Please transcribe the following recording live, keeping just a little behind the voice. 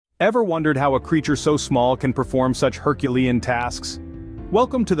Ever wondered how a creature so small can perform such Herculean tasks?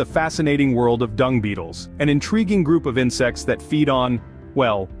 Welcome to the fascinating world of dung beetles, an intriguing group of insects that feed on,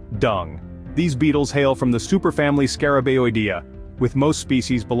 well, dung. These beetles hail from the superfamily Scarabaeoidea, with most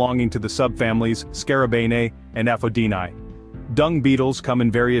species belonging to the subfamilies Scarabaeinae and Aphodinae. Dung beetles come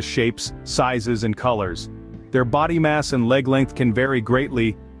in various shapes, sizes and colors. Their body mass and leg length can vary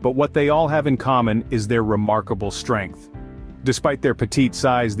greatly, but what they all have in common is their remarkable strength. Despite their petite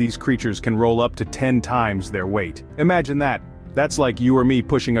size, these creatures can roll up to 10 times their weight. Imagine that. That's like you or me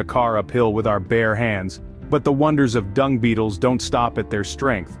pushing a car uphill with our bare hands. But the wonders of dung beetles don't stop at their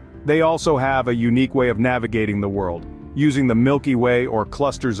strength. They also have a unique way of navigating the world. Using the Milky Way or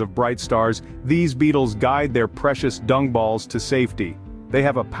clusters of bright stars, these beetles guide their precious dung balls to safety. They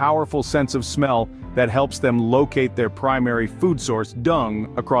have a powerful sense of smell that helps them locate their primary food source,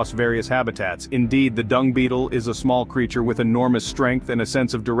 dung, across various habitats. Indeed, the dung beetle is a small creature with enormous strength and a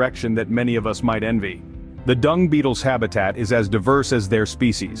sense of direction that many of us might envy. The dung beetle's habitat is as diverse as their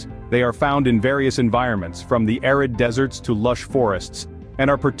species. They are found in various environments, from the arid deserts to lush forests, and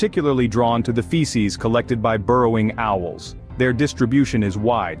are particularly drawn to the feces collected by burrowing owls. Their distribution is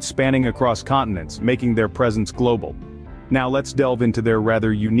wide, spanning across continents, making their presence global. Now let's delve into their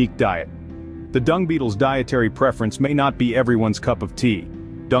rather unique diet. The dung beetle's dietary preference may not be everyone's cup of tea.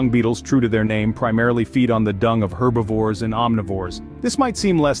 Dung beetles, true to their name, primarily feed on the dung of herbivores and omnivores. This might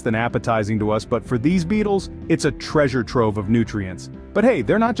seem less than appetizing to us, but for these beetles, it's a treasure trove of nutrients. But hey,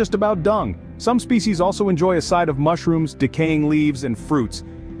 they're not just about dung. Some species also enjoy a side of mushrooms, decaying leaves, and fruits.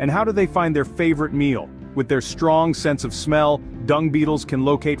 And how do they find their favorite meal? With their strong sense of smell, dung beetles can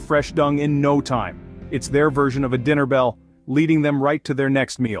locate fresh dung in no time. It's their version of a dinner bell, leading them right to their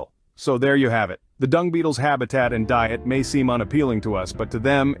next meal. So there you have it. The dung beetle's habitat and diet may seem unappealing to us, but to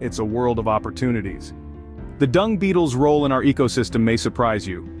them, it's a world of opportunities. The dung beetle's role in our ecosystem may surprise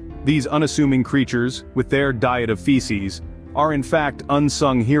you. These unassuming creatures, with their diet of feces, are in fact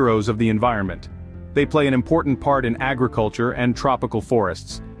unsung heroes of the environment. They play an important part in agriculture and tropical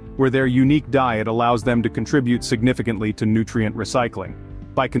forests, where their unique diet allows them to contribute significantly to nutrient recycling.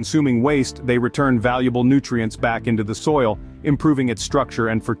 By consuming waste, they return valuable nutrients back into the soil, improving its structure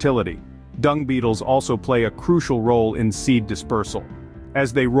and fertility. Dung beetles also play a crucial role in seed dispersal.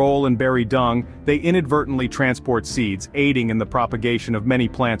 As they roll and bury dung, they inadvertently transport seeds, aiding in the propagation of many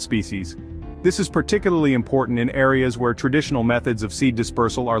plant species. This is particularly important in areas where traditional methods of seed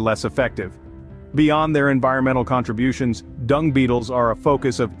dispersal are less effective. Beyond their environmental contributions, dung beetles are a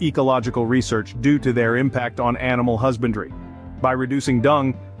focus of ecological research due to their impact on animal husbandry. By reducing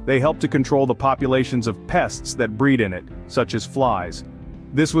dung, they help to control the populations of pests that breed in it, such as flies.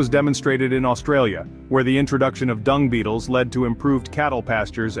 This was demonstrated in Australia, where the introduction of dung beetles led to improved cattle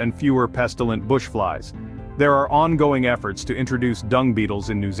pastures and fewer pestilent bush flies. There are ongoing efforts to introduce dung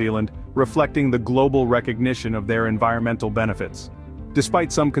beetles in New Zealand, reflecting the global recognition of their environmental benefits.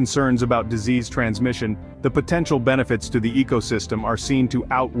 Despite some concerns about disease transmission, the potential benefits to the ecosystem are seen to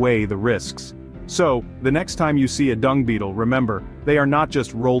outweigh the risks. So, the next time you see a dung beetle, remember, they are not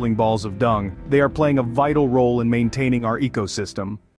just rolling balls of dung, they are playing a vital role in maintaining our ecosystem.